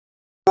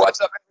What's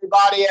up,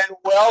 everybody, and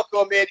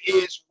welcome. It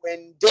is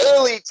Win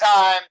Daily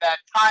time, that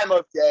time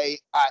of day.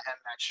 I am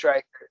Matt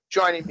Stryker.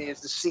 Joining me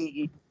is the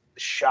CEO, the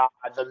Shah,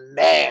 the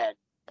man,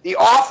 the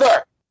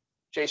author,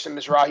 Jason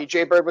Mizrahi.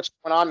 Jay Bird, what's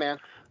going on, man?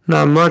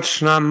 Not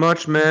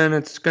much, man.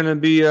 It's going to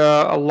be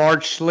a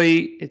large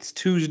slate. It's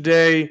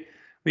Tuesday.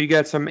 We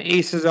got some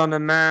aces on the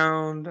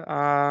mound.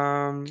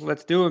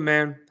 Let's do it,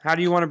 man. How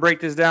do you want to break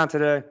this down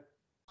today?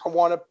 I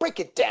want to break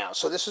it down.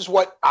 So this is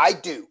what I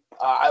do.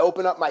 I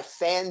open up my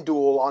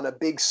FanDuel on a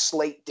big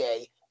slate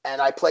day,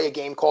 and I play a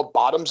game called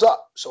Bottoms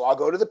Up. So I'll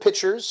go to the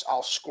pitchers.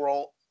 I'll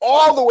scroll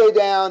all the way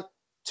down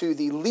to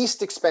the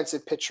least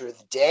expensive pitcher of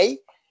the day.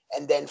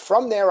 And then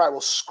from there, I will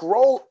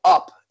scroll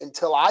up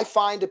until I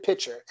find a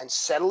pitcher and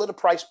settle at a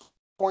price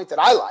point that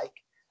I like.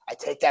 I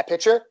take that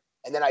pitcher,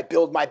 and then I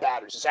build my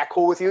batters. Is that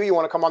cool with you? You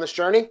want to come on this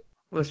journey?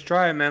 Let's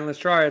try it, man. Let's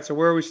try it. So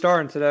where are we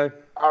starting today?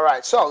 All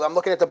right, so I'm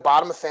looking at the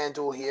bottom of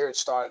FanDuel here. It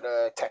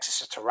started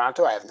Texas at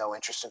Toronto. I have no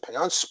interest in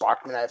Pinon.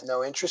 Sparkman, I have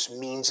no interest.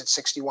 Means at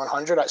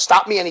 6,100.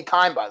 Stop me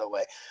anytime, by the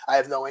way. I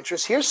have no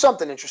interest. Here's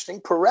something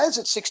interesting. Perez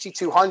at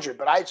 6,200,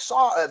 but I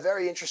saw a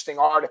very interesting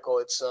article.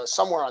 It's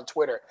somewhere on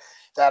Twitter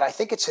that I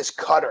think it's his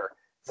cutter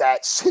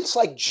that since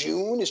like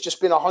June has just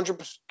been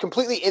 100%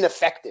 completely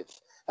ineffective.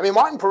 I mean,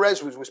 Martin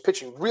Perez was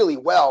pitching really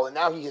well, and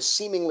now he has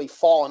seemingly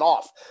fallen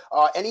off.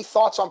 Any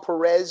thoughts on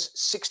Perez,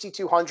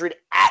 6,200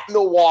 at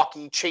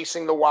Milwaukee,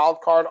 chasing the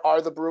wild card?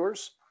 Are the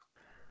Brewers?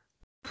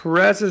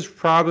 Perez is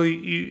probably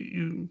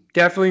you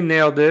definitely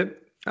nailed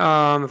it. If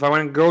I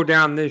want to go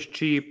down this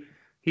cheap,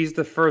 he's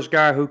the first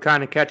guy who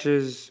kind of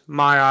catches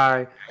my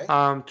eye.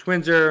 Okay.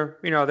 Twins are,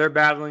 they're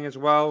battling as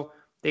well.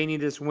 They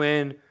need this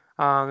win.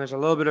 There's a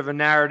little bit of a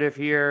narrative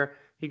here.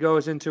 He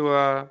goes into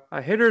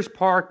a hitter's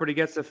park, but he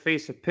gets to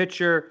face a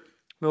pitcher.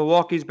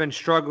 Milwaukee's been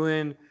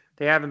struggling.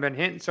 They haven't been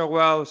hitting so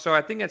well. So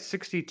I think at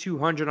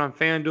 6,200 on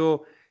FanDuel,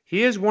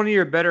 he is one of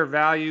your better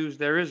values.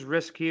 There is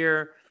risk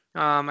here.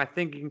 I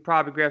think you can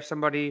probably grab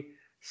somebody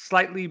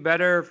slightly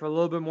better for a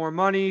little bit more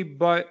money,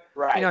 but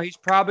Right. he's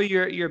probably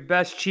your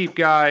best cheap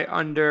guy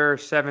under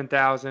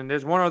 7,000.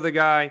 There's one other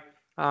guy,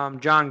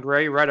 John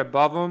Gray, right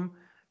above him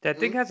that I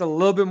think has a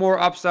little bit more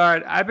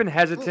upside. I've been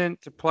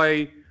hesitant to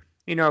play,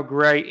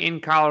 Gray in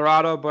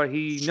Colorado, but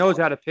he knows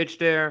how to pitch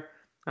there.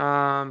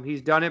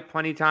 He's done it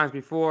plenty of times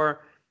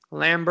before.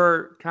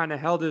 Lambert kind of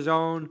held his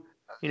own,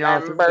 through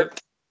Lambert.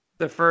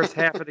 the first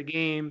half of the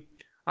game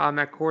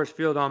at Coors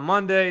Field on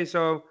Monday.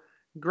 So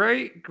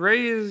Gray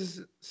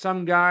is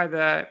some guy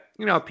that,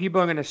 people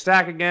are going to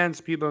stack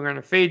against, people are going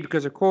to fade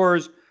because of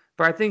Coors,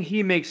 but I think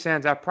he makes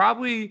sense. I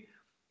probably,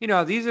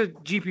 these are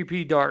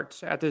GPP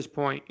darts at this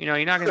point.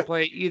 You're not going to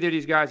play either of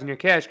these guys in your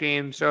cash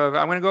game. So if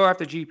I'm going to go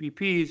after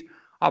GPPs,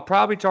 I'll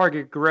probably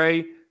target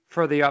Gray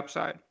for the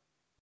upside.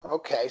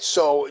 Okay,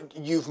 so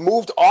you've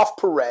moved off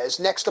Perez.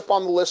 Next up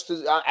on the list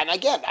is, and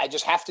again, I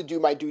just have to do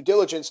my due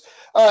diligence.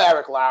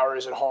 Eric Lauer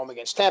is at home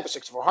against Tampa,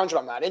 6,400.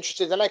 I'm not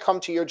interested. Then I come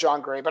to your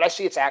John Gray, but I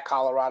see it's at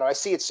Colorado. I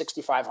see it's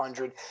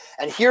 6,500.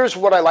 And here's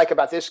what I like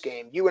about this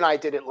game. You and I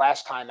did it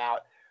last time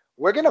out.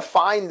 We're going to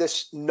find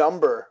this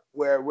number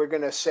where we're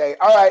going to say,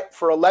 all right,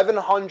 for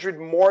 $1,100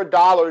 more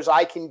dollars,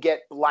 I can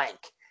get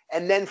blank.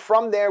 And then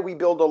from there, we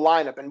build a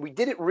lineup. And we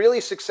did it really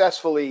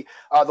successfully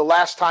the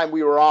last time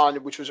we were on,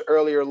 which was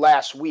earlier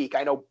last week.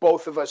 I know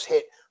both of us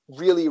hit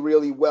really,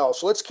 really well.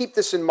 So let's keep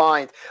this in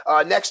mind.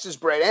 Next is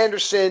Brett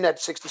Anderson at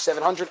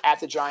 6,700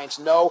 at the Giants.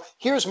 No.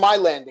 Here's my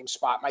landing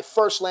spot, my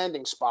first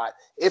landing spot.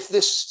 If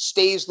this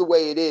stays the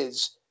way it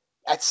is,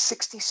 at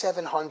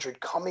 6,700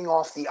 coming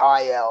off the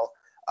IL,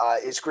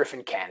 is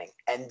Griffin Canning.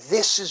 And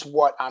this is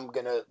what I'm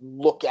going to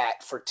look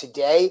at for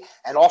today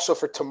and also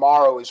for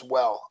tomorrow as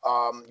well.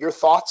 Your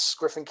thoughts,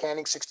 Griffin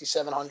Canning,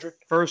 6,700?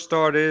 First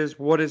thought is,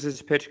 what is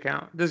his pitch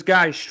count? This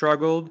guy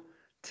struggled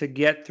to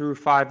get through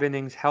 5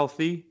 innings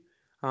healthy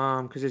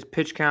because his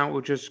pitch count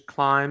would just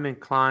climb and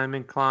climb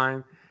and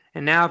climb.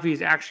 And now if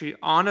he's actually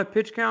on a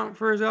pitch count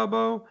for his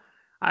elbow,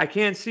 I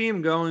can't see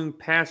him going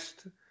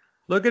past.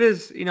 Look at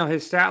his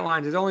stat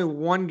lines. There's only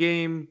one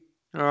game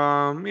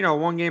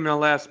one game in the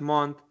last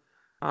month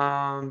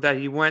that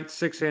he went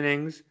 6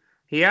 innings.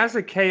 He has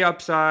a K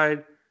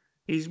upside.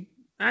 He's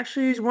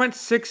went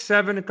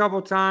 6-7 a couple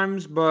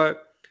times,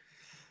 but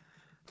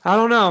I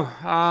don't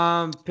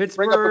know.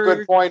 Pittsburgh. Bring up a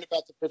good point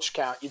about the pitch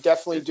count. You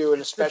definitely do,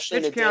 and especially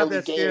in a daily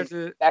that game,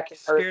 scares that can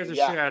hurt the you.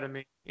 shit out of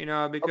me.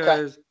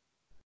 Because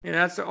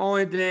that's the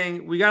only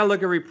thing. We got to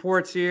look at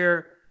reports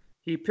here.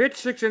 He pitched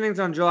 6 innings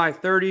on July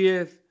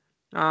 30th,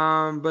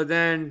 but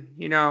then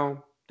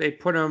they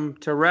put him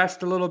to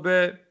rest a little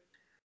bit.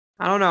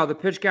 I don't know. The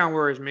pitch count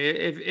worries me.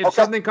 If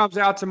something comes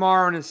out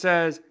tomorrow and it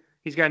says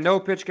he's got no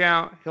pitch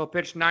count, he'll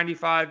pitch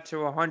 95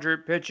 to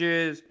 100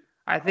 pitches.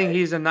 I think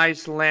he's a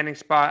nice landing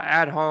spot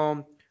at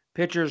home,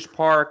 pitcher's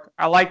park.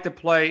 I like to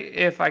play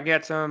if I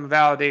get some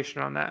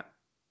validation on that.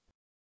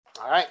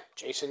 All right.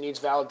 Jason needs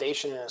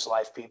validation in his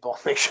life, people.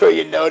 Make sure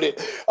you note it.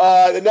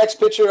 The next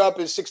pitcher up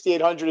is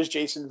 6,800 is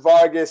Jason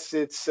Vargas.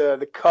 It's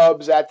the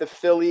Cubs at the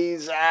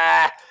Phillies.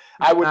 I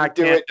wouldn't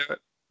do it.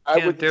 I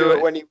Can't wouldn't do do it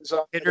it. when he was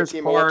on the Hitters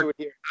team. I won't do Park,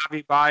 it here.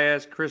 Javi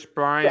Baez, Chris Yeah.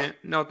 Bryant.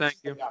 No, thank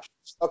you.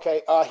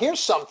 Okay, here's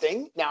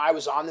something. Now, I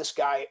was on this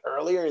guy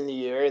earlier in the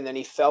year, and then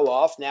he fell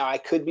off. Now, I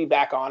could be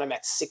back on him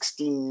at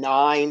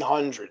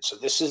 6,900. So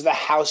this is the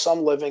house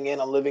I'm living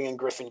in. I'm living in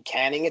Griffin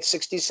Canning at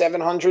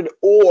 6,700.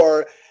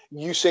 Or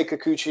you say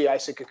Kikuchi, I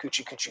say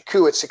Kikuchi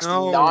Kuchiku at No,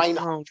 6,900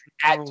 no,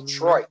 at no,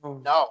 Detroit.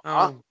 no, No,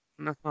 huh?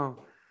 no,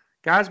 no.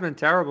 Guy's been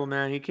terrible,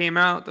 man. He came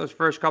out those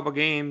first couple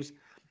games.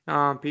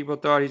 People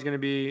thought he's going to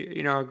be,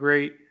 a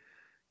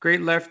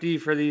great lefty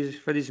for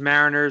these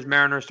Mariners.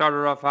 Mariners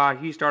started off hot.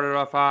 He started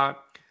off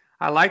hot.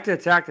 I like to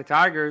attack the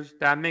Tigers.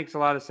 That makes a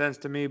lot of sense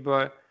to me.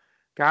 But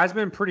guy's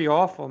been pretty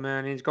awful,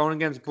 man. He's going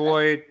against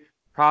Boyd.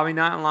 Probably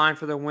not in line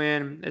for the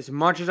win. As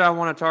much as I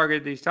want to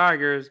target these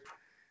Tigers,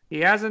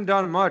 he hasn't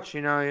done much.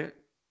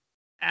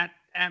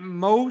 At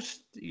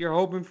most, you're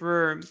hoping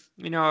for a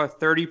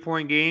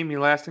 30-point game. He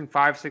lasting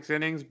 5-6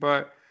 innings,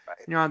 but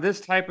on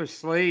this type of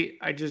slate,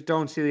 I just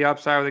don't see the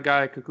upside with a guy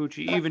like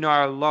Kikuchi. Even though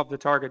I love to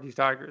target these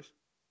Tigers.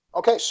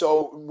 Okay,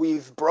 so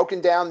we've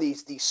broken down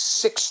these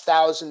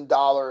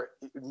 $6,000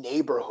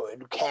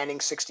 neighborhood. Canning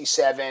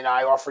 67.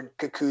 I offered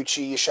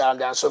Kikuchi. You shot him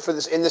down. So for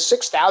this in the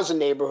 6,000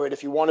 neighborhood,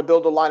 if you want to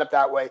build a lineup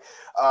that way,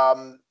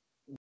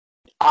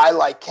 I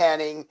like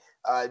Canning.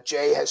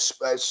 Jay has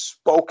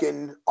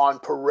spoken on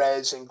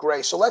Perez and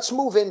Gray. So let's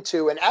move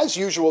into, and as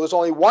usual, there's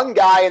only one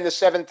guy in the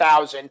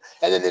 7,000, and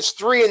then there's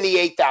three in the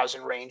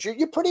 8,000 range.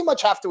 You pretty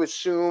much have to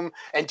assume,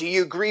 and do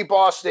you agree,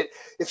 boss, that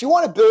if you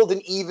want to build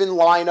an even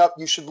lineup,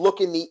 you should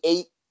look in the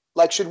 8?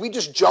 Like, should we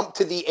just jump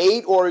to the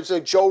 8, or is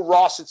it Joe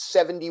Ross at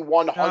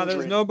 7,100? No,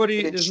 there's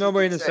nobody. There's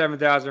nobody in the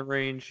 7,000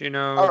 range.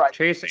 All right.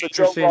 Chase So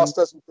Joe Ross Anderson.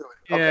 doesn't do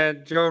it. Okay. Yeah,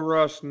 Joe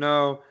Ross,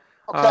 no.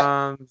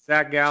 Okay.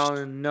 Zach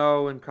Gallen,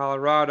 no. In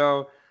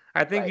Colorado,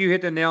 I think Right. you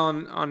hit the nail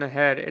on the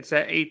head. It's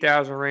that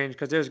 8,000 range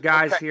because there's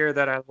guys Okay. here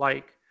that I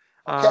like.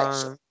 Okay.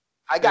 So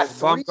I got There's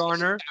three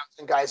Bumgarner,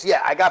 8,000 guys.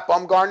 Yeah, I got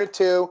Bumgarner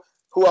too.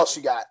 Who else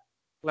you got?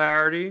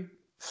 Flaherty.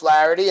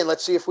 Flaherty, and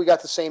let's see if we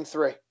got the same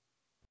three.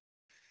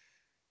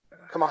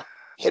 Come on.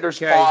 Hitters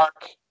Okay. Park.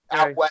 Okay.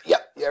 Out west.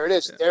 Yep, there it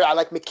is. There, I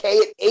like McKay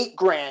at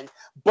 $8,000.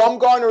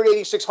 Bumgarner at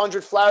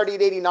 8,600. Flaherty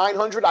at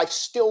 8,900. I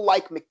still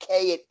like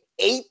McKay at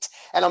 8,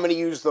 and I'm going to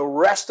use the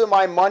rest of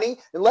my money.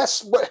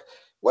 Unless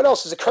what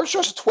else is it?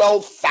 Kershaw's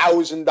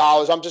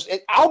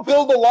 $12,000. I'll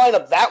build a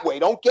lineup that way.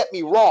 Don't get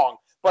me wrong,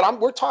 but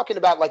we're talking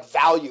about like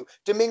value.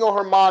 Domingo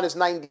Germán is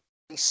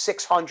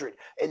 9,600.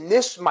 And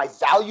this, my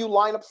value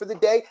lineup for the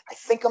day, I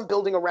think I'm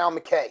building around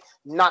McKay.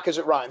 Not because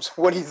it rhymes.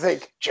 What do you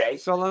think, Jay?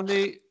 So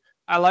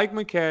I like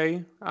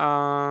McKay.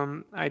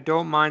 I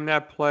don't mind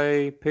that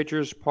play.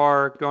 Pitchers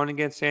Park going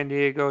against San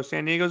Diego.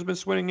 San Diego's been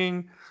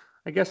swinging,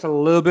 I guess, a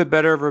little bit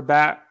better of a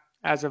bat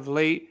as of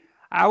late.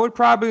 I would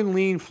probably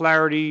lean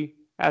Flaherty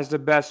as the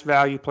best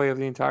value play of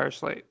the entire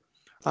slate.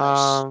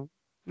 Nice.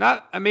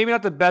 Maybe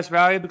not the best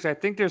value because I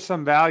think there's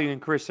some value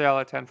in Chris Sale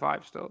at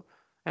 10.5 still,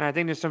 and I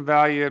think there's some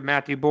value at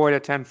Matthew Boyd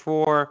at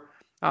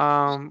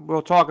 10.4.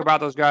 We'll talk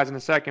about those guys in a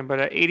second, but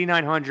at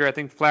 8,900, I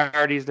think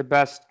Flaherty is the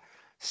best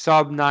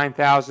sub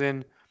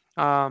 9,000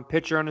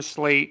 pitcher on the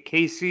slate.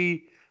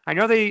 KC, I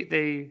know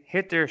they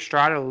hit their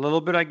stride a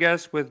little bit, I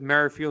guess, with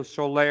Merrifield,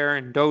 Soler,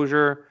 and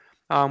Dozier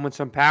with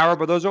some power,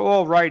 but those are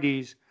all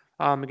righties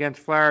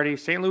against Flaherty.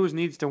 St. Louis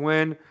needs to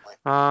win.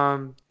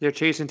 They're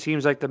chasing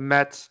teams like the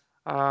Mets,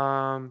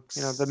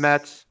 the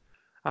Mets.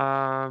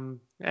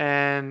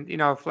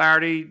 And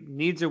Flaherty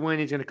needs a win.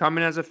 He's going to come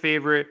in as a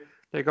favorite.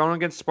 They're going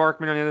against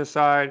Sparkman on the other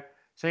side.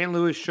 St.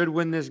 Louis should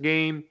win this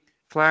game.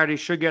 Flaherty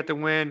should get the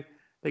win.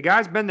 The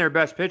guy's been their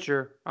best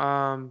pitcher.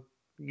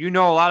 You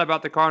know a lot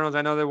about the Cardinals.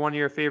 I know they're one of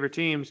your favorite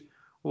teams.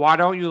 Why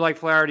don't you like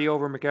Flaherty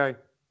over McKay?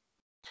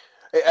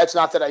 It's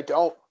not that I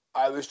don't.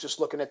 I was just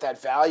looking at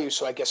that value.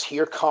 So I guess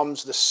here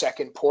comes the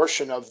second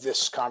portion of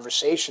this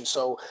conversation.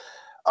 So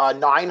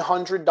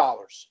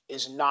 $900.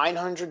 Is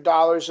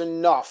 $900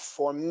 enough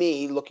for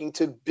me looking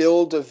to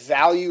build a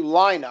value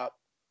lineup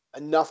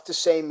enough to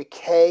say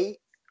McKay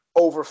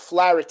over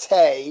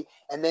Flaherty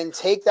and then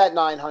take that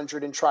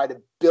 900 and try to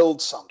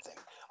build something?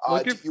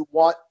 Do you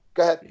want?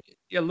 Go ahead.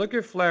 Yeah, look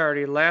at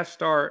Flaherty. Last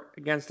start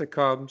against the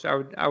Cubs, I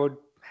would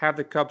have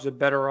the Cubs a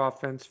better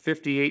offense,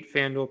 58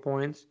 FanDuel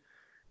points.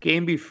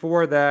 Game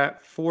before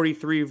that,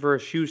 43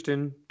 versus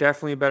Houston,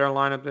 definitely a better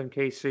lineup than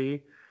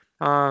KC.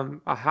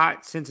 A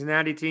hot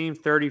Cincinnati team,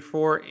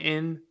 34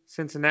 in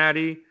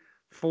Cincinnati,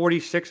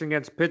 46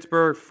 against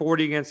Pittsburgh,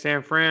 40 against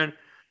San Fran.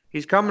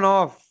 He's coming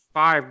off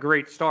 5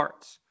 great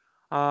starts.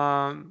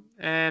 And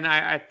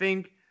I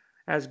think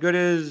as good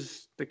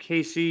as the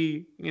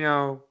KC,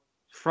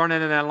 front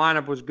end of that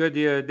lineup was good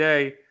the other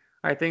day,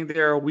 I think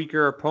they're a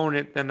weaker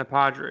opponent than the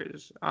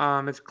Padres.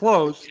 It's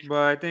close,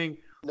 but I think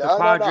the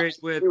Padres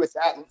I agree with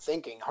that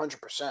thinking,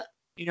 100%.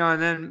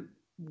 And then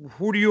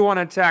who do you want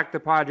to attack the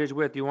Padres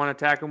with? Do you want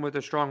to attack them with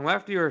a strong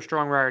lefty or a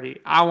strong righty?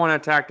 I want to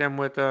attack them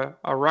with a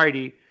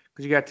righty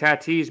because you got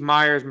Tatis,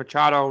 Myers,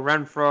 Machado,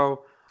 Renfroe,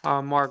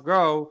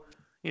 Margot.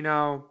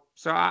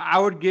 So I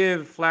would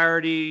give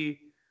Flaherty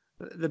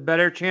the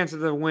better chance of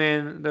the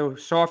win, the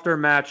softer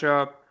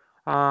matchup.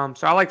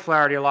 So I like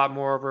Flaherty a lot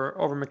more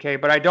over McKay,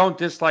 but I don't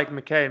dislike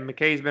McKay.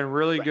 McKay's been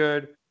really Right.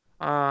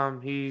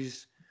 good.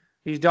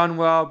 He's done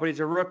well, but he's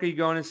a rookie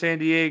going to San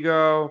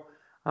Diego,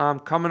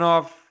 coming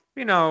off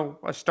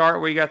a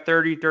start where he got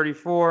 30,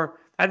 34.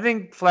 I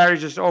think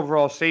Flaherty's just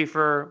overall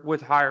safer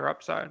with higher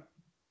upside.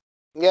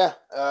 Yeah,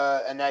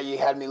 and now you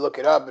had me look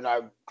it up, and I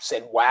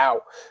said,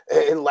 "Wow!"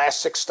 In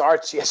last 6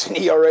 starts, he has an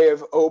ERA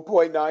of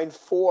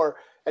 0.94,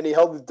 and he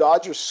held the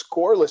Dodgers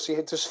scoreless. He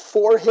hit just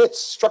 4 hits,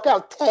 struck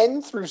out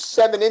 10 through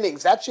 7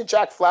 innings. That's your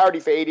Jack Flaherty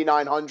for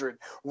 8,900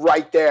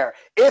 right there.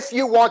 If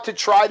you want to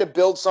try to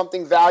build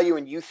something value,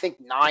 and you think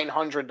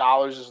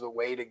 $900 is the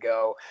way to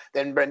go,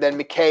 then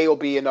McKay will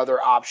be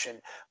another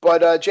option.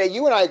 But Jay,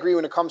 you and I agree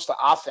when it comes to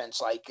offense,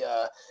 like.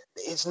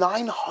 Is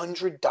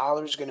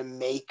 $900 going to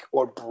make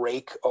or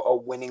break a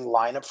winning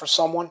lineup for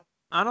someone?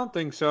 I don't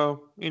think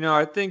so.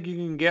 I think you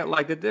can get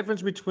like the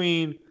difference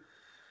between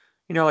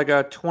like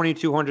a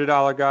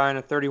 $2,200 guy and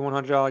a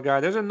 $3,100 guy.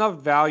 There's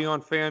enough value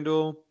on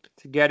FanDuel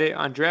to get it.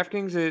 On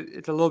DraftKings,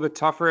 it's a little bit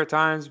tougher at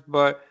times,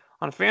 but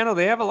on FanDuel,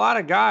 they have a lot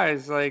of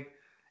guys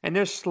and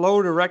they're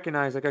slow to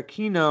recognize. Like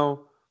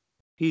Aquino,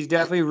 he's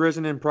definitely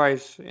risen in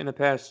price in the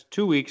past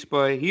 2 weeks,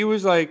 but he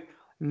was like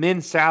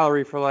min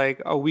salary for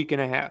like a week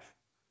and a half.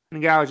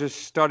 And the guy was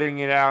just studying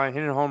it out and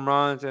hitting home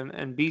runs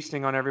and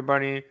beasting on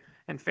everybody.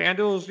 And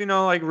FanDuel's,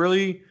 like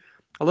really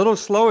a little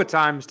slow at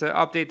times to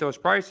update those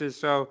prices.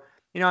 So,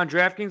 on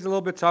DraftKings, a little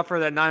bit tougher.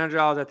 That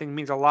 $900, I think,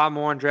 means a lot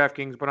more on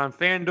DraftKings. But on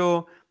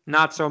FanDuel,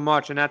 not so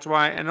much. And that's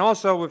why. And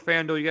also with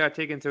FanDuel, you got to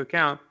take into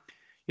account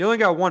you only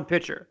got one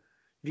pitcher.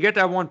 If you get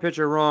that one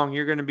pitcher wrong,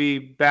 you're going to be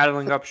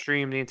battling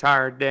upstream the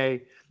entire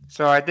day.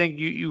 So I think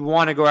you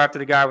want to go after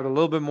the guy with a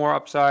little bit more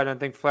upside. And I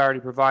think Flaherty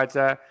provides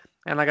that.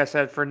 And like I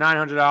said, for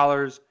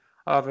 $900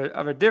 of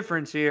a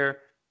difference here,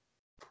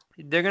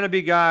 they're going to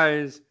be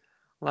guys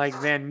like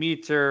Van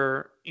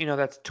Meter,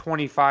 that's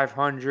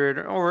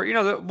 2,500, or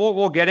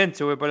we'll get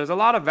into it, but there's a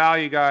lot of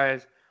value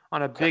guys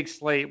on a big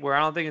slate where I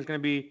don't think it's going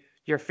to be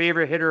your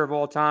favorite hitter of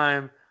all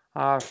time,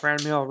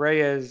 Franmil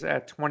Reyes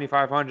at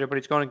 2,500, but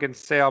he's going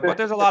against Sale. But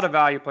there's a lot of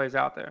value plays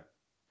out there.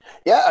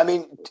 Yeah, I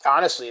mean,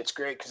 honestly, it's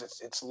great because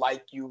it's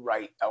like you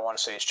write. I want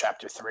to say it's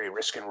chapter 3,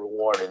 Risk and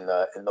Reward in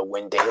the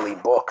Win Daily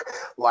book.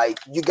 Like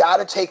you got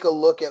to take a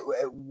look at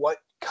what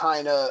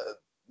kind of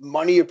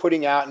money you're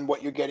putting out and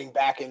what you're getting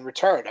back in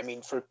return. I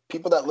mean, for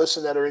people that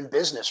listen that are in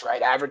business,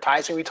 right?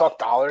 Advertising, we talk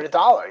dollar to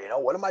dollar.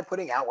 What am I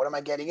putting out? What am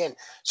I getting in?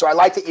 So I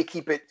like that you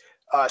keep it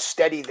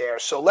steady there.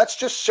 So let's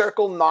just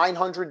circle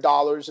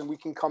 $900 and we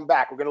can come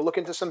back. We're going to look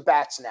into some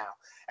bats now.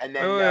 And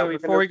then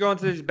before we go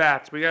into these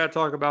bats, we got to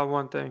talk about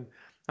one thing.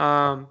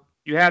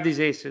 You have these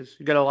aces.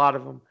 You got a lot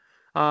of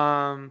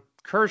them.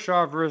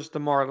 Kershaw versus the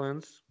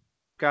Marlins.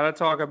 Got to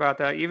talk about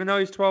that. Even though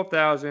he's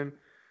 12,000,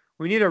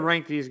 we need to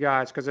rank these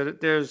guys because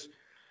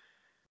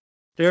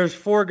there's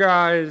 4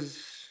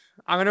 guys.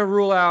 I'm going to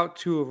rule out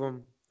 2 of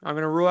them. I'm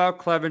going to rule out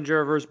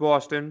Clevenger versus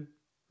Boston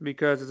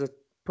because it's a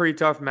pretty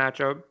tough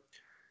matchup.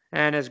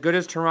 And as good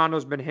as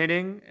Toronto's been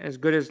hitting, as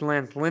good as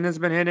Lance Lynn has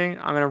been hitting,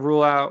 I'm going to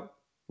rule out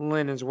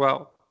Lynn as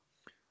well.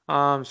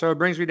 So it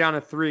brings me down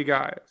to 3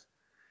 guys.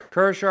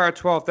 Kershaw at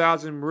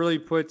 12,000 really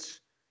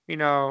puts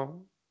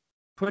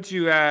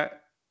you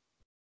at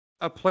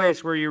a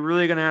place where you're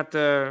really going to have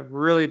to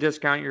really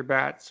discount your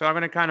bat. So I'm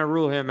going to kind of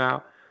rule him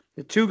out.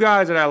 The 2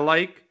 guys that I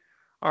like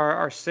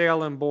are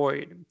Sale and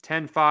Boyd,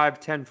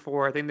 10-5,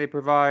 10-4. I think they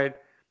provide,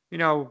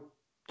 the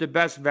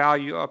best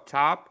value up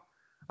top.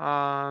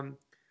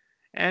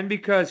 And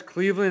because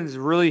Cleveland's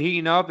really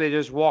heating up, they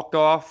just walked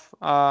off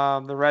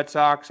the Red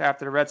Sox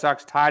after the Red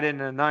Sox tied it in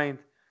the 9th.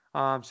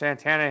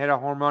 Santana hit a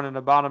home run in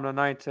the bottom of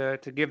the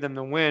 9th to give them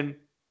the win.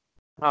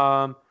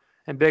 And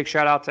big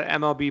shout out to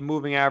MLB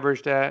Moving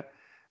Average that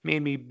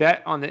made me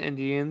bet on the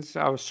Indians.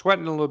 I was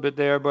sweating a little bit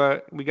there,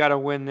 but we got a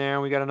win there.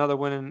 We got another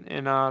win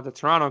in the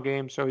Toronto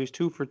game, so he's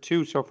 2 for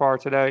 2 so far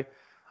today.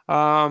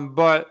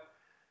 But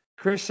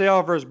Chris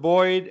Sale versus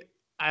Boyd,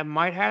 I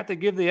might have to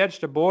give the edge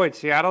to Boyd.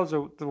 Seattle's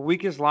the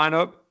weakest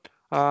lineup.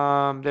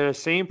 They're the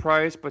same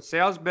price, but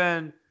Sale's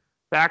been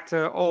back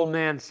to old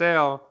man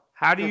Sale.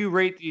 How do you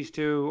rate these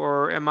 2,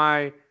 or am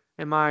I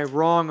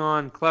wrong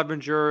on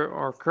Clevenger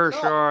or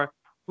Kershaw? No.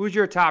 Who's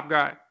your top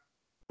guy?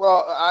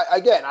 Well,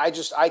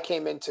 I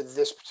came into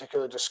this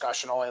particular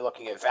discussion only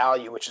looking at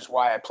value, which is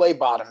why I play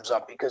bottoms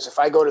up, because if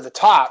I go to the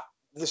top,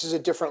 this is a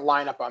different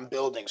lineup I'm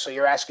building. So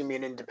you're asking me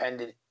an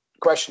independent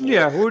question.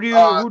 Yeah, who do you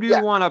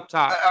want up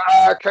top?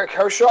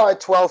 Kershaw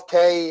at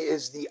 12K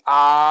is the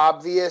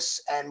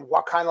obvious. And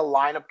what kind of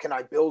lineup can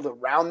I build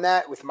around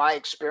that? With my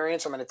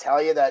experience, I'm going to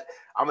tell you that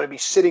I'm going to be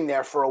sitting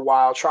there for a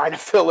while trying to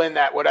fill in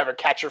that whatever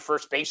catcher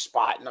first base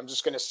spot. And I'm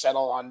just going to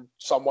settle on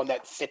someone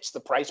that fits the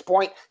price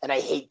point. And I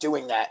hate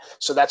doing that.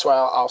 So that's why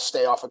I'll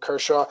stay off of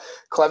Kershaw.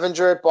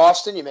 Clevenger at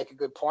Boston, you make a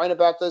good point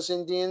about those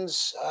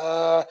Indians.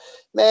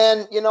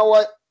 Man, you know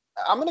what?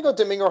 I'm going to go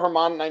Domingo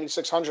Germán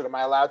 9,600. Am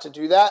I allowed to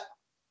do that?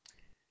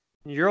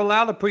 You're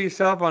allowed to put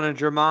yourself on a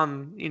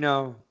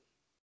Germán,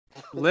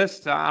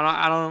 list.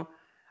 I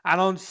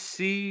don't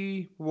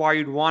see why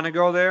you'd want to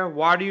go there.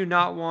 Why do you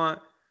not want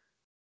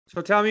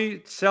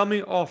So sell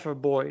me off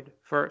of Boyd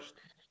first.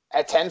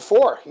 At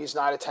 10-4, he's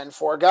not a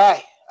 10-4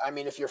 guy. I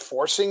mean, if you're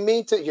forcing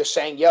me to, you're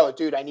saying, yo,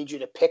 dude, I need you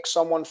to pick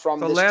someone from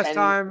So this last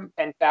time,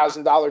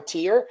 $10,000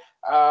 tier,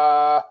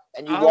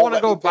 and you I don't won't want to let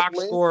me go pick box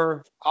Lynn,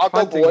 score I'll go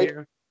punting Boyd.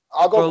 here.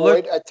 I'll go But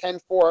look, Boyd at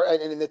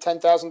 10-4, and in the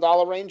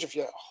 $10,000 range. If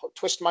you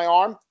twist my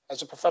arm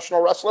as a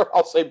professional wrestler,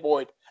 I'll say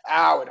Boyd.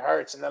 Ow, it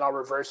hurts, and then I'll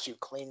reverse you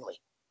cleanly.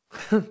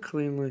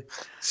 cleanly.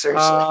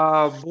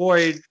 Seriously.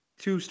 Boyd,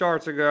 2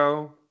 starts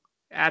ago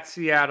at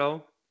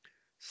Seattle,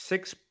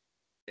 6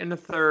 in the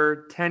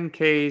third, 10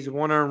 Ks,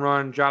 1 earned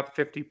run, dropped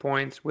 50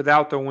 points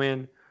without the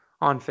win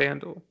on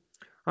FanDuel.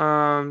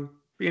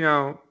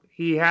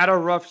 He had a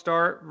rough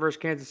start versus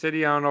Kansas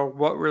City. I don't know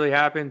what really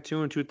happened.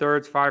 2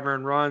 2/3, 5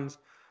 earned runs.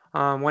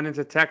 Went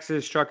into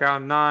Texas, struck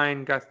out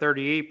 9, got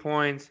 38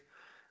 points.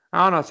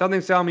 I don't know.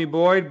 Something's telling me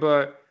Boyd,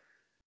 but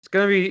it's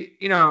going to be,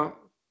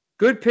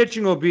 good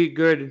pitching will beat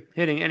good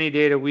hitting any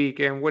day of the week.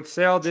 And what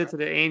Sale did to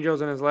the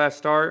Angels in his last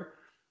start,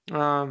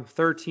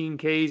 13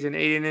 Ks in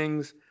 8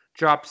 innings,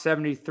 dropped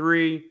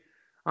 73.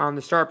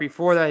 The start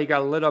before that, he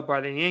got lit up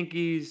by the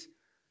Yankees.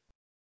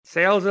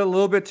 Sale's a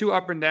little bit too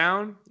up and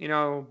down,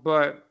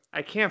 but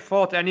I can't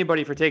fault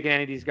anybody for taking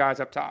any of these guys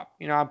up top.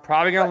 I'm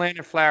probably going to land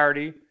at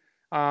Flaherty,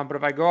 but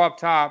if I go up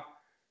top,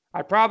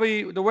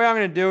 the way I'm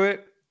going to do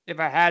it, if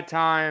I had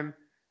time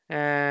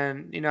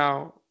and,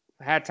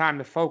 had time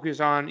to focus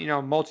on,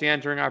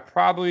 multi-entering, if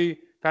I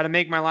had to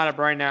make my lineup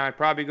right now, I'd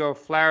probably go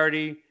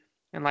Flaherty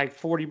in like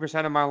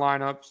 40% of my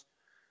lineups,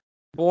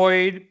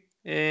 Boyd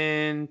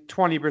in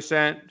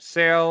 20%,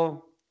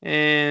 Sale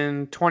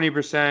in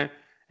 20%,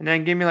 and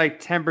then give me like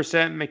 10%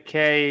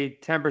 McKay,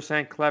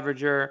 10%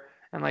 Clevenger,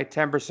 and like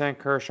 10%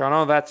 Kershaw. I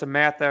know that's a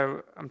math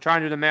that I'm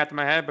trying to do the math in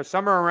my head, but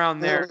somewhere around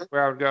there is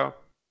where I would go.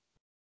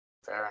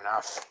 Fair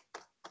enough.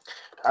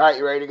 All right,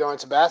 you ready to go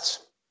into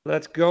bats?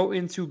 Let's go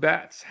into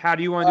bats. How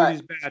do you want to do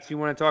these bats? You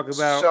want to talk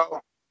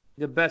about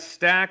the best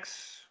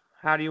stacks?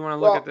 How do you want to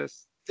look at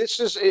this?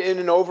 This is in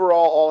an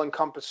overall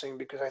all-encompassing,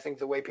 because I think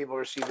the way people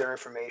receive their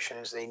information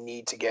is they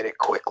need to get it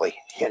quickly.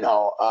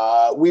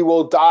 We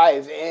will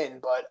dive in,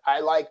 but I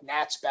like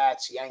Nats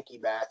bats, Yankee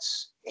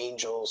bats,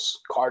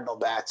 Angels, Cardinal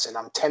bats, and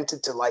I'm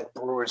tempted to like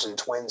Brewers and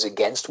Twins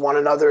against one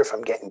another if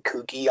I'm getting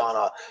kooky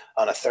on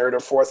a third or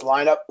fourth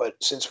lineup. But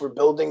since we're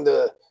building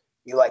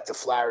you like the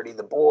Flaherty,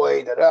 the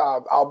Boyd.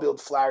 I'll build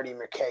Flaherty,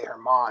 McKay,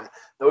 Herman.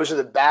 Those are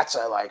the bats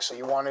I like. So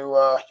you want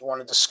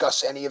to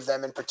discuss any of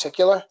them in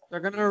particular?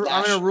 I'm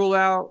gonna rule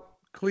out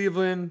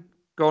Cleveland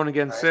going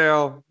against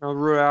Sale. I'm gonna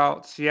rule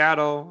out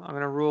Seattle. I'm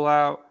gonna rule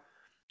out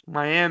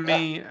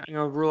Miami. Yeah. I'm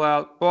gonna rule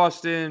out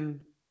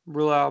Boston.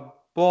 Rule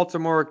out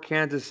Baltimore,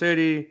 Kansas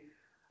City.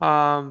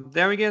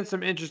 Then we get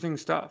some interesting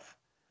stuff.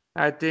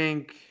 I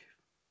think,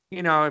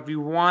 if you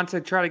want to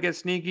try to get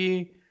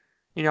sneaky,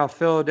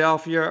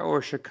 Philadelphia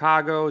or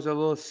Chicago is a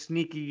little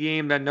sneaky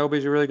game that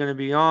nobody's really going to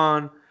be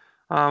on.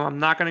 I'm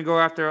not going to go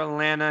after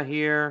Atlanta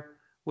here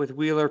with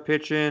Wheeler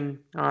pitching.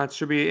 It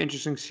should be an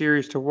interesting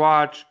series to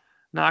watch.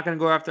 Not going to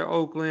go after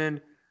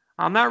Oakland.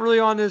 I'm not really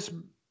on this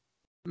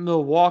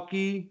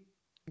Milwaukee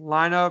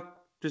lineup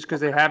just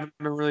because they haven't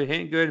been really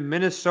hitting good.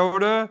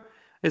 Minnesota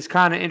is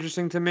kind of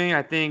interesting to me.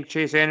 I think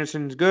Chase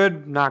Anderson's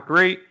good, not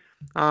great.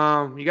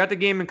 You got the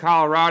game in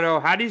Colorado.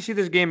 How do you see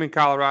this game in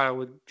Colorado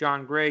with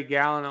John Gray,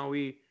 Gallen? Are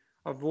we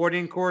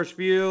avoiding Coors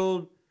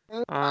Field?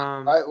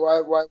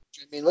 Why?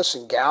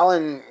 Listen,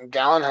 Gallen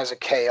has a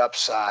K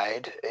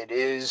upside. It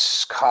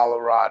is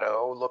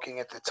Colorado. Looking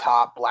at the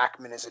top,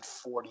 Blackman is at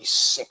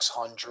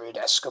 4,600.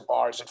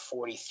 Escobar's at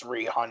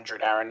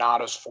 4,300.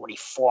 Arenado's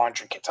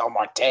 4,400. Ketel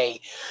Marte,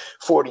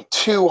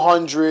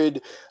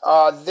 4,200.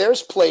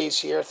 There's plays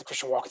here. I think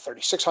Christian Walker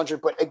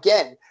 3,600. But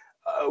again,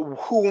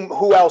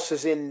 who else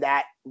is in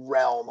that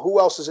realm? Who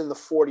else is in the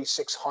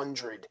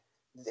 4,600?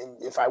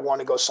 If I want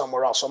to go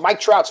somewhere else. So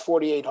Mike Trout's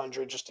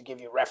 4,800, just to give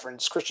you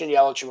reference. Christian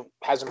Yelich, who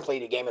hasn't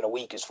played a game in a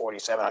week, is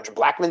 4,700.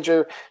 Blackman's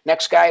your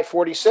next guy at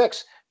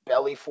 46.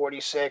 Belly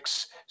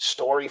 46.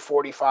 Story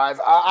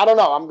 45. I don't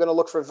know. I'm going to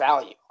look for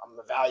value. I'm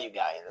the value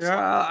guy in this. Yeah,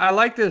 I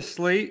like this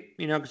slate,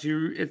 because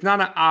it's not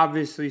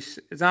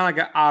like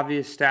an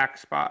obvious stack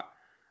spot,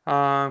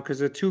 because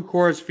the two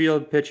Coors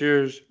Field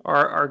pitchers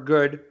are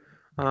good.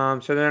 So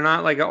they're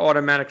not like an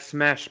automatic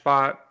smash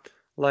spot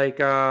like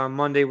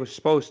Monday was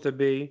supposed to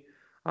be.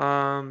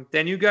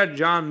 Then you got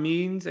John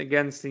Means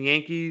against the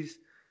Yankees.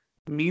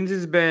 Means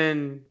has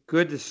been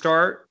good to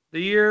start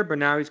the year, but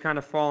now he's kind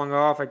of falling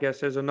off. I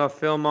guess there's enough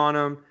film on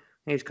him.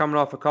 And he's coming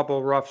off a couple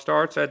of rough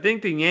starts. I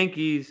think the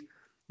Yankees,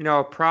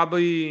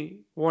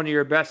 probably one of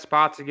your best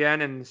spots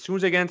again. And as soon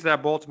as they get into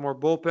that Baltimore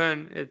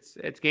bullpen,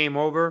 it's game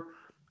over.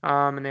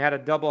 And they had a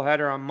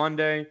doubleheader on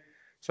Monday.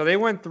 So they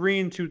went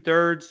 3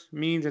 2/3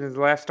 Means in his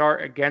last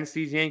start against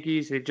these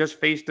Yankees. They just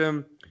faced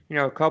them,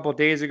 a couple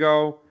days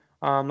ago.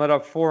 Let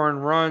up 4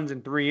 earned runs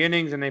in 3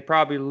 innings, and they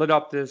probably lit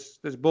up this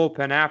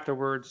bullpen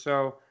afterwards.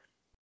 So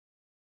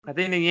I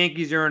think the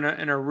Yankees are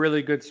in a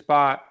really good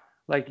spot,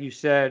 like you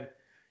said.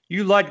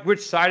 You like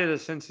which side of the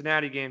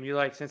Cincinnati game? You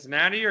like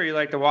Cincinnati or you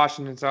like the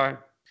Washington side?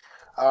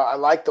 I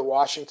like the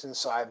Washington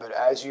side, but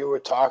as you were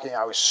talking,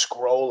 I was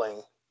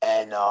scrolling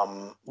and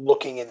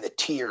looking in the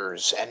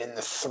tiers, and in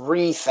the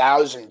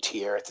 3,000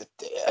 tier,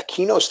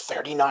 Aquino's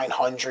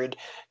 3,900,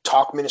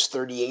 Talkman is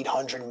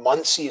 3,800,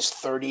 Muncie is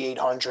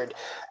 3,800.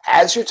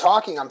 As you're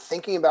talking, I'm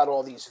thinking about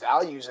all these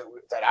values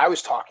that I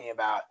was talking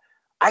about.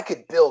 I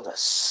could build a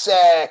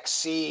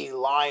sexy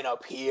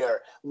lineup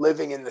here,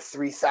 living in the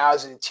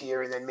 3,000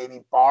 tier, and then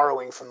maybe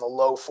borrowing from the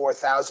low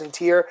 4,000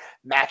 tier,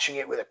 matching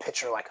it with a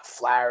pitcher like a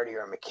Flaherty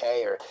or a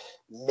McKay or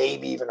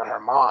maybe even a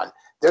Herman.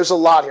 There's a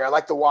lot here. I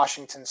like the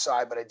Washington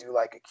side, but I do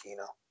like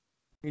Aquino.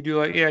 You do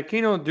like, yeah,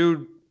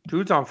 Aquino,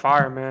 dude's on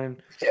fire,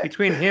 man. Yeah.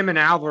 Between him and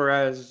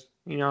Alvarez,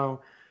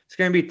 it's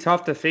going to be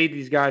tough to fade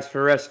these guys for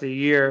the rest of the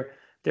year.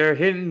 They're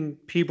hitting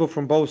people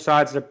from both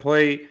sides of the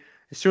plate.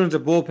 As soon as the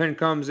bullpen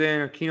comes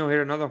in, Aquino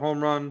hit another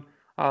home run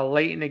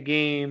late in the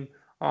game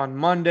on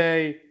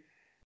Monday.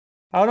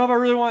 I don't know if I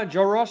really want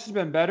Joe Ross has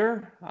been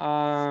better,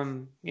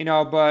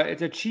 but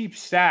it's a cheap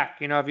stack.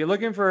 If you're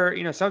looking for,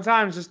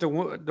 sometimes just the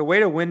way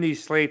to win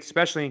these slates,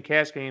 especially in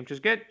cash games,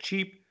 just get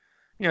cheap,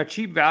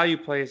 cheap value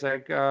plays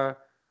like a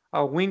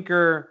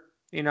Winker.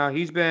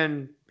 He's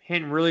been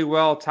hitting really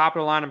well, top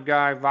of the lineup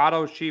guy.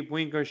 Votto's cheap,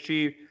 Winker's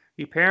cheap.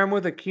 You pair him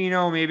with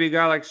Aquino, maybe a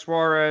guy like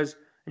Suarez,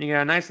 and you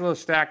got a nice little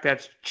stack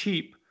that's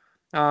cheap.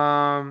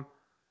 The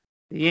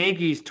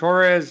Yankees,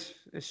 Torres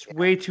is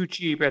way too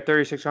cheap at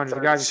 3,600.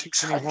 The guy's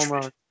hitting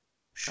home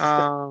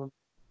runs.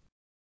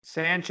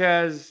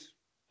 Sanchez,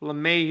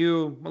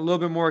 LeMahieu, a little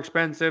bit more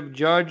expensive.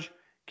 Judge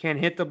can't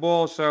hit the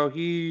ball, so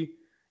we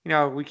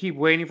keep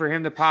waiting for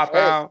him to pop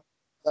out.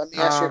 Let me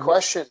ask you a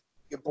question.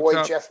 Your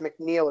boy Jeff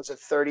McNeil is at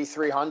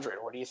 3,300.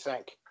 What do you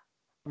think?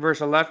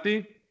 Versus a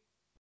lefty?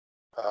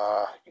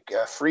 You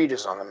got Fried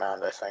is on the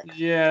mound, I think.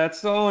 Yeah,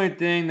 that's the only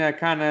thing that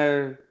kind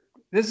of.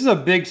 This is a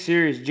big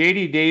series.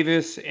 J.D.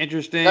 Davis,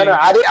 interesting. No,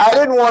 I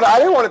didn't want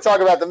to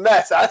talk about the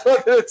Mets. I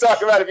wanted to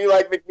talk about if you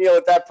like McNeil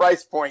at that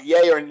price point,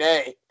 yay or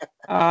nay.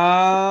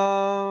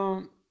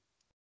 Not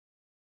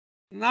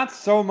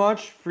so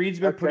much. Fried's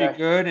been pretty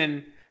good,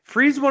 and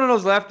Fried's one of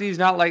those lefties.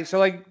 Not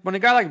like when a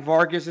guy like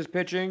Vargas is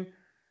pitching,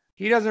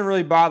 he doesn't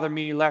really bother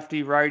me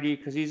lefty righty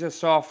because he's a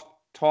soft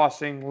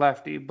tossing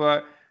lefty.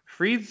 But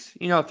Fried's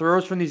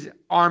throws from these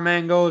arm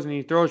angles and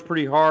he throws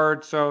pretty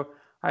hard, so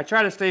I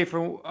try to stay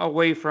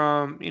away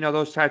from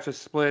those types of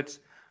splits.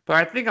 But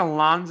I think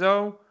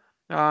Alonso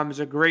is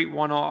a great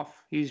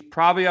one-off. He's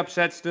probably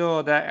upset still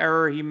at that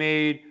error he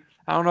made.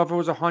 I don't know if it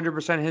was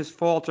 100% his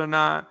fault or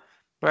not,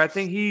 but I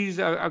think he's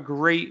a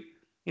great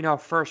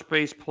first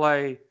base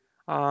play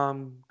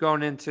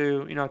going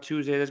into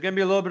Tuesday. There's going to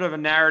be a little bit of a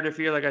narrative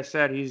here. Like I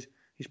said, he's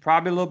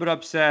probably a little bit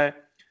upset.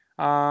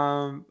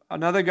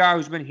 Another guy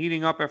who's been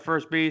heating up at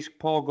first base,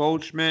 Paul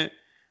Goldschmidt,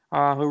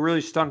 who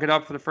really stunk it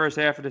up for the first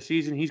half of the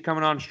season. He's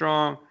coming on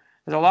strong.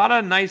 There's a lot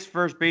of nice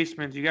first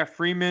basemen. You got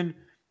Freeman,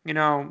 in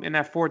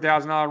that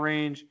 $4,000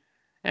 range.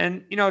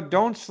 And,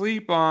 don't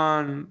sleep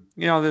on,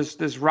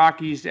 this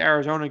Rockies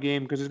Arizona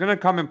game because it's going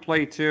to come and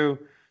play too.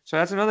 So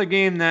that's another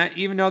game that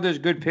even though there's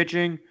good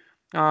pitching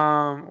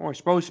or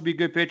supposed to be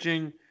good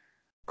pitching,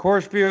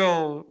 Coors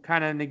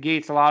kind of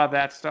negates a lot of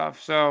that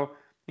stuff. So,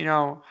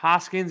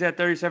 Hoskins at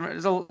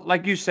 37,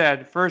 like you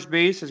said, first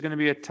base is going to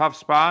be a tough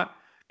spot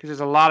because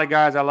there's a lot of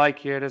guys I like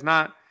here. There's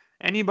not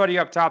anybody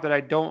up top that I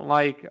don't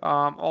like,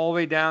 all the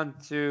way down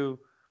to,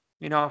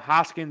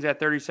 Hoskins at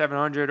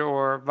 3,700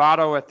 or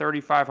Votto at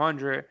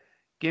 3,500.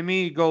 Give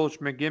me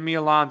Goldschmidt, give me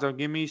Alonso,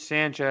 give me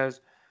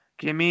Sanchez,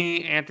 give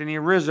me Anthony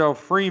Rizzo,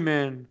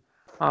 Freeman,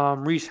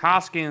 Rhys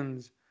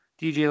Hoskins,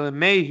 DJ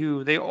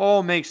LeMahieu. They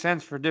all make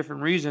sense for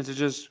different reasons. It's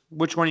just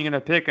which one you're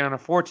going to pick. And on a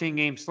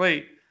 14-game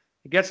slate,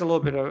 it gets a little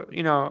bit of,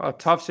 a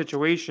tough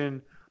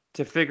situation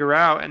to figure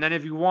out. And then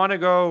if you want to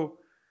go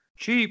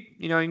cheap,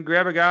 you can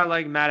grab a guy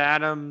like Matt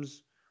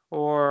Adams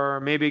or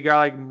maybe a guy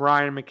like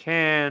Ryan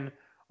McCann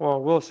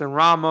or Wilson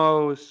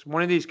Ramos.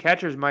 One of these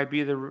catchers might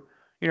be the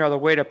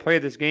way to play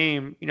this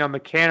game.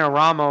 McCann or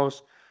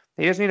Ramos,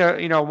 they just need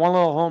a one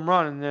little home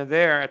run and they're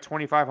there at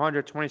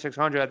 2,500,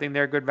 2,600. I think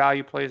they're good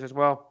value plays as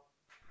well.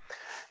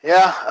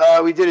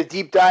 Yeah, we did a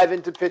deep dive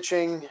into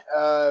pitching.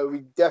 We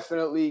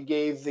definitely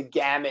gave the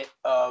gamut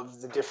of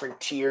the different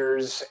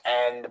tiers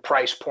and the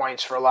price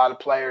points for a lot of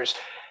players.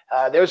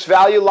 There's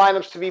value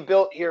lineups to be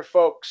built here,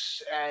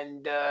 folks,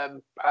 and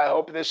I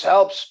hope this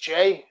helps.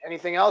 Jay,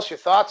 anything else? Your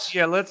thoughts?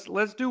 Yeah,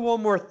 let's do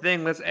one more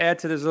thing. Let's add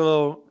to this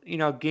little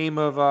game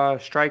of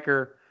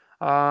striker,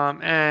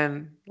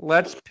 and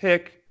let's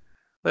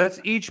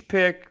each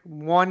pick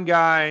one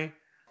guy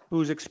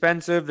who's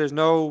expensive. There's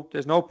no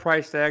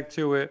price tag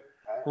to it.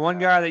 One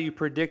guy that you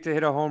predict to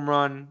hit a home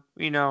run,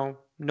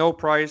 no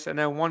price, and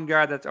then one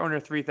guy that's under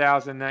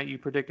 3,000 that you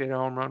predict to hit a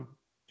home run.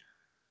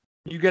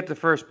 You get the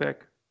first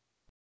pick.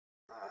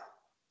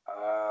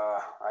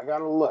 I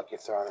gotta look. You're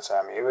throwing this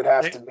at me. It would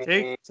have to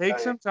be. Take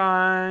some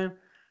time.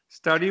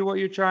 Study what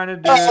you're trying to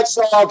All do. right,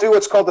 so I'll do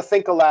what's called the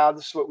think aloud.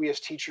 This is what we as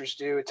teachers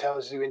do. It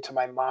tells you into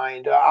my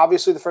mind.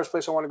 Obviously, the first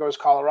place I want to go is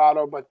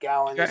Colorado, but You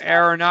Gallen got is not.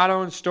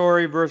 Arenado and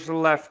Story versus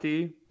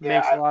lefty. Yeah,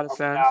 Makes I a don't lot of know if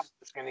Gallen sense.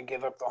 is going to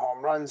give up the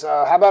home runs.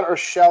 How about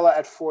Urshela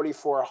at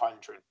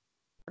 4,400?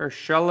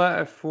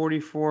 Urshela at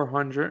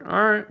 4,400.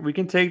 All right, we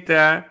can take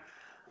that.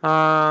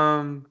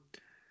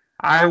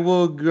 I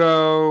will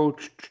go.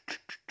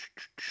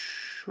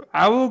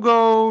 I will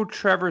go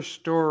Trevor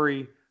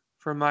Story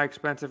for my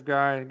expensive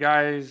guy.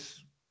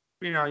 Guys,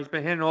 he's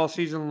been hitting all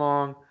season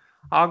long.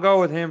 I'll go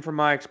with him for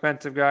my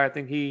expensive guy. I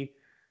think he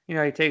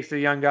takes the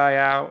young guy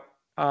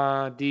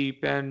out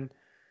deep, and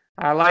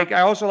I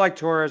also like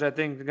Torres. I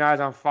think the guy's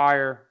on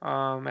fire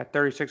at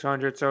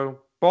 3,600. So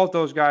both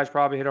those guys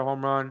probably hit a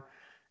home run.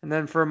 And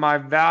then for my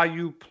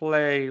value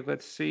play,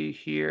 let's see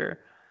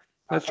here.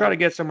 Let's try to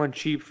get someone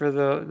cheap for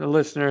the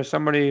listener.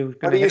 Somebody who's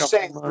going What to are you hit a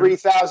saying? home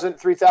run.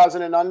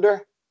 3,000 and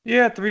under?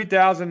 Yeah,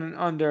 3,000 and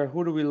under.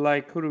 Who do we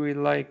like? Who do we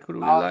like? Who do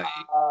we like?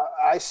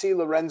 I see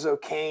Lorenzo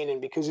Cain, and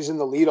because he's in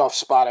the leadoff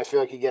spot, I feel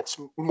like he gets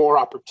more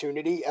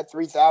opportunity at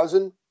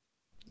 3,000.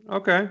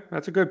 Okay,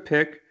 that's a good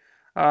pick.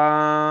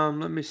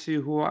 Let me see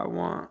who I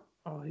want.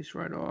 Oh, he's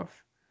right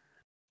off.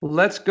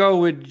 Let's go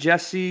with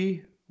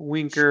Jesse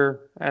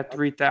Winker at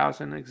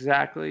 3,000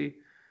 exactly.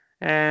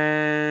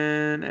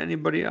 And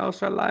anybody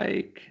else I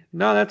like?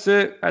 No, that's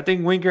it. I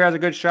think Winker has a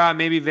good shot.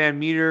 Maybe Van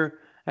Meter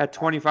at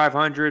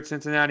 2,500.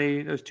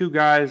 Cincinnati, those two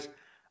guys.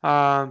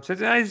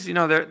 Cincinnati's,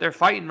 they're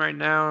fighting right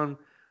now, and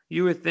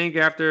you would think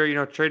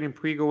after trading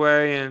Puig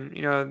away and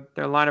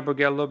their lineup will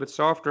get a little bit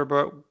softer,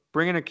 but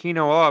bringing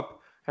Aquino up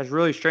has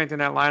really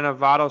strengthened that lineup.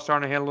 Votto's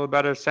starting to hit a little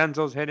better.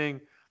 Senzo's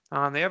hitting.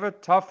 They have a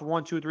tough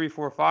 1, 2, 3,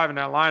 4, 5 in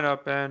that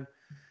lineup, and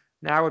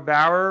now with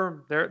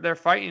Bauer, they're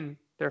fighting.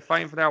 They're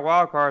fighting for that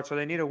wild card, so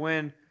they need a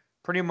win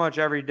pretty much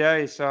every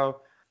day.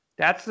 So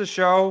that's the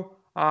show.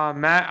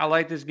 Matt, I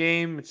like this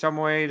game in some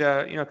way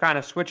to kind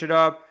of switch it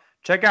up.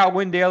 Check out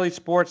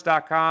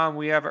WinDailySports.com.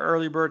 We have an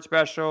early bird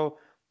special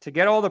to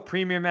get all the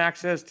premium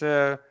access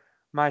to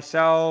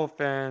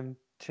myself and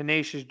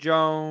Tenacious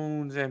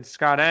Jones and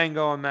Scott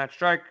Angle and Matt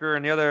Stryker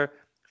and the other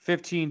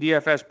 15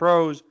 DFS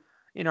pros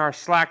in our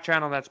Slack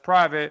channel that's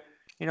private.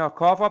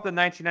 Cough up the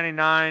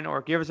 $19.99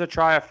 or give us a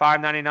try at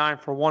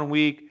 $5.99 for 1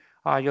 week.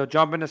 You'll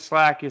jump into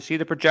Slack. You'll see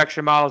the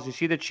projection models. You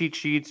see the cheat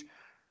sheets.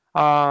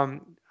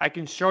 I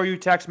can show you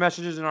text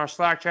messages in our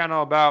Slack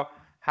channel about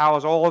how I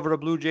was all over the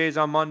Blue Jays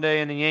on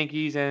Monday and the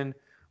Yankees, and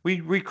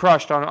we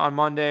crushed on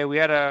Monday. We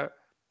had a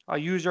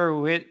user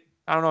who hit,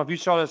 I don't know if you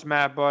saw this,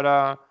 Matt, but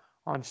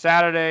on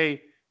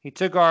Saturday, he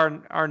took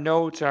our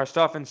notes and our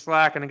stuff in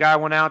Slack, and the guy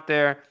went out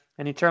there,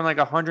 and he turned like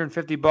 $150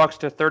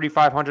 to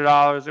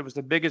 $3,500. It was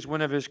the biggest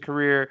win of his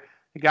career.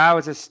 The guy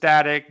was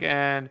ecstatic,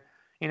 and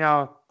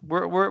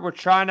we're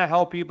trying to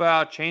help people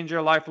out, change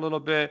their life a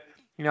little bit.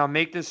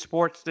 Make this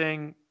sports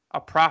thing a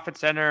profit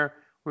center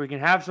where you can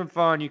have some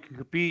fun, you can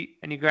compete,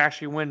 and you can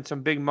actually win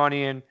some big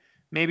money and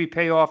maybe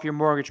pay off your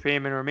mortgage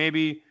payment or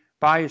maybe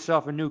buy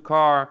yourself a new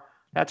car.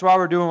 That's why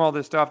we're doing all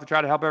this stuff, to try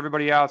to help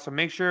everybody out. So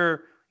make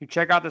sure you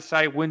check out the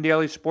site,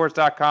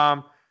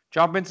 WinDailySports.com.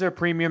 Jump into a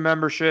premium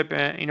membership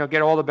and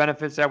get all the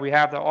benefits that we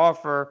have to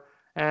offer.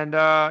 And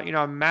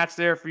Matt's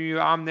there for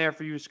you, I'm there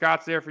for you,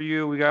 Scott's there for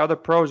you. We got other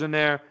pros in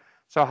there.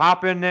 So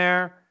hop in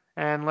there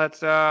and let's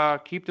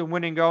keep the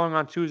winning going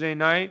on Tuesday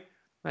night.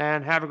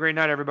 And have a great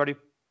night, everybody.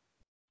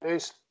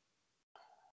 Peace.